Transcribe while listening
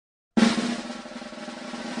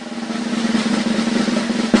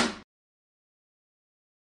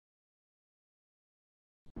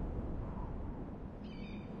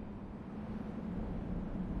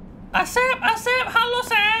Asep, halo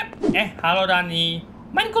Sep. Halo Dani.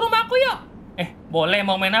 Main ke rumahku yuk. Boleh,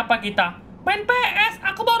 mau main apa kita? Main PS,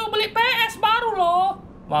 aku baru beli PS baru loh.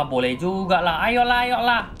 Wah, boleh juga lah,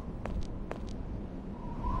 ayolah.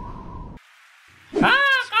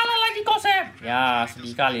 Kalah lagi kau Sep. Ya,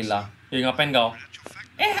 sedih kali lah. Ngapain kau?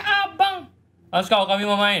 Abang. Kau, kami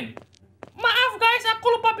mau main. Maaf guys, aku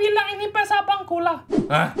lupa bilang ini PS abangku lah.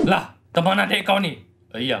 Lah, teman adik kau nih.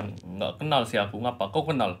 Iya, nggak kenal sih aku. Ngapa kau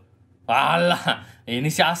kenal? Alah,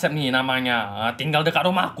 ini si Asep nih namanya. Tinggal dekat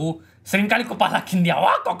rumahku. Sering kali kupalakin dia.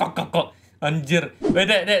 Wah, kok. Anjir.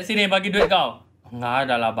 Dek, sini bagi duit kau. Nggak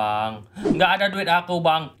ada lah, Bang. Nggak ada duit aku,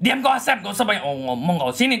 Bang. Diam kau, Asep. Gak usah banyak ngomong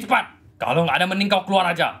kau. Sini, cepat. Kalau nggak ada, mending kau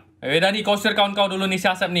keluar aja. Dani, kau usir kawan kau dulu nih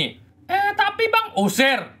si Asep nih. Tapi, Bang.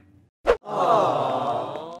 Usir.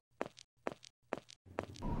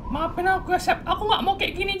 Maafin aku, Asep. Aku nggak mau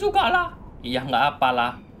kayak gini juga lah. Iya, nggak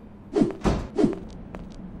apalah.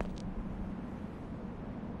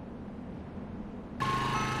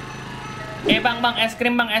 Bang, es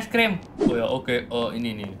krim. Oh ya, oke. Ini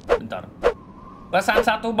nih. Bentar. Pesan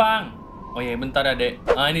satu, Bang. Oh iya, bentar ya, Dek.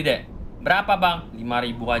 Ini, Dek. Berapa, Bang?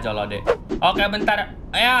 5.000 aja lah, Dek. Oke, bentar.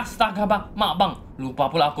 Astaga, Bang. Mak, Bang. Lupa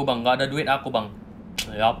pula aku, Bang. Nggak ada duit aku, Bang.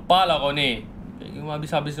 Ya, apalah kau nih. Kayak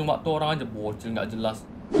habis-habisin waktu orang aja. Bocil, nggak jelas.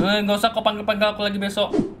 Nggak usah kau panggil-panggil aku lagi besok.